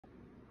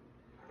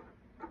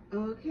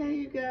Okay,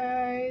 you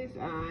guys,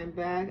 I'm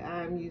back.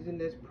 I'm using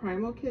this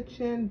Primal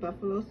Kitchen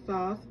buffalo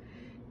sauce.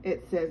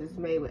 It says it's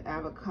made with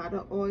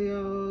avocado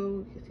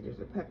oil. You can see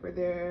there's a pepper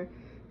there.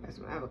 That's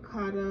some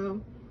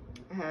avocado.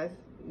 It has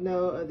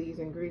no of these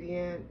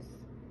ingredients.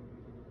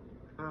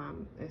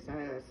 It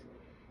says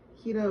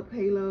keto,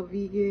 paleo,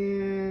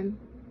 vegan.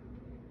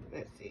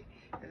 Let's see.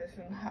 And there's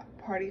some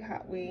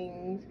hot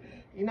wings.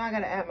 You know I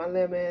gotta add my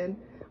lemon.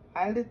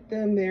 I let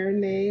them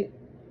marinate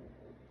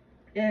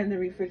in the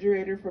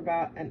refrigerator for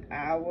about an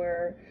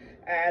hour.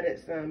 I added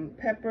some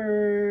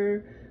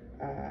pepper,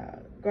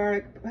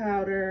 garlic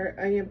powder,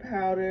 onion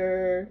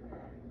powder,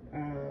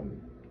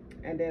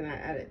 and then I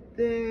added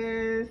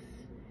this.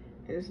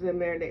 And it's gonna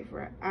marinate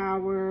for an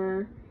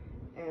hour,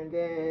 and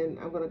then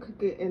I'm gonna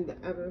cook it in the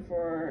oven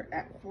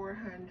at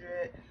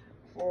 400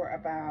 for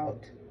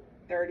about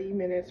 30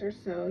 minutes or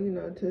so. You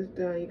know, until it's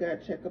done. You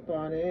gotta check up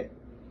on it.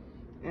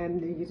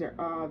 And these are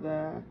all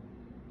the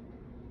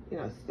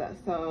stuff.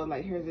 So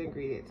like, here's the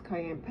ingredients: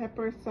 cayenne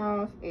pepper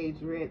sauce,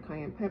 aged red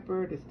cayenne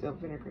pepper, distilled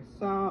vinegar,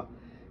 salt,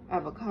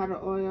 avocado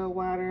oil,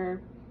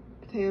 water,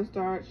 potato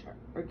starch,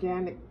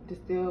 organic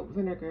distilled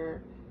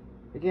vinegar,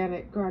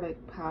 organic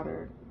garlic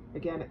powder,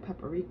 organic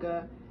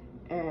paprika,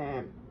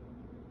 and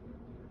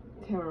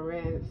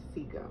tamarind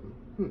seed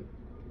gum.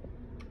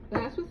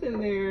 That's what's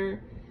in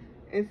there.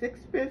 It's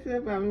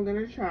expensive. I'm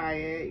gonna try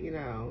it,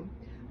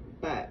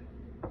 but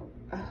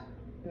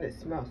and it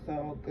smells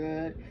so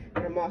good.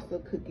 And I'm also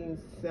cooking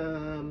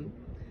some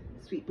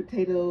sweet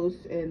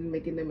potatoes and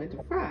making them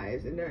into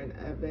fries, and they're in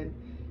the oven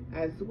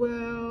as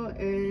well.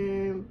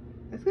 And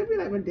it's gonna be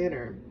like my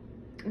dinner.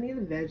 I need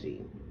a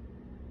veggie.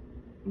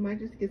 I might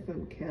just get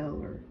some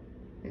kale or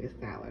like a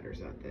salad or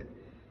something.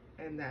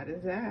 And that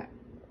is that.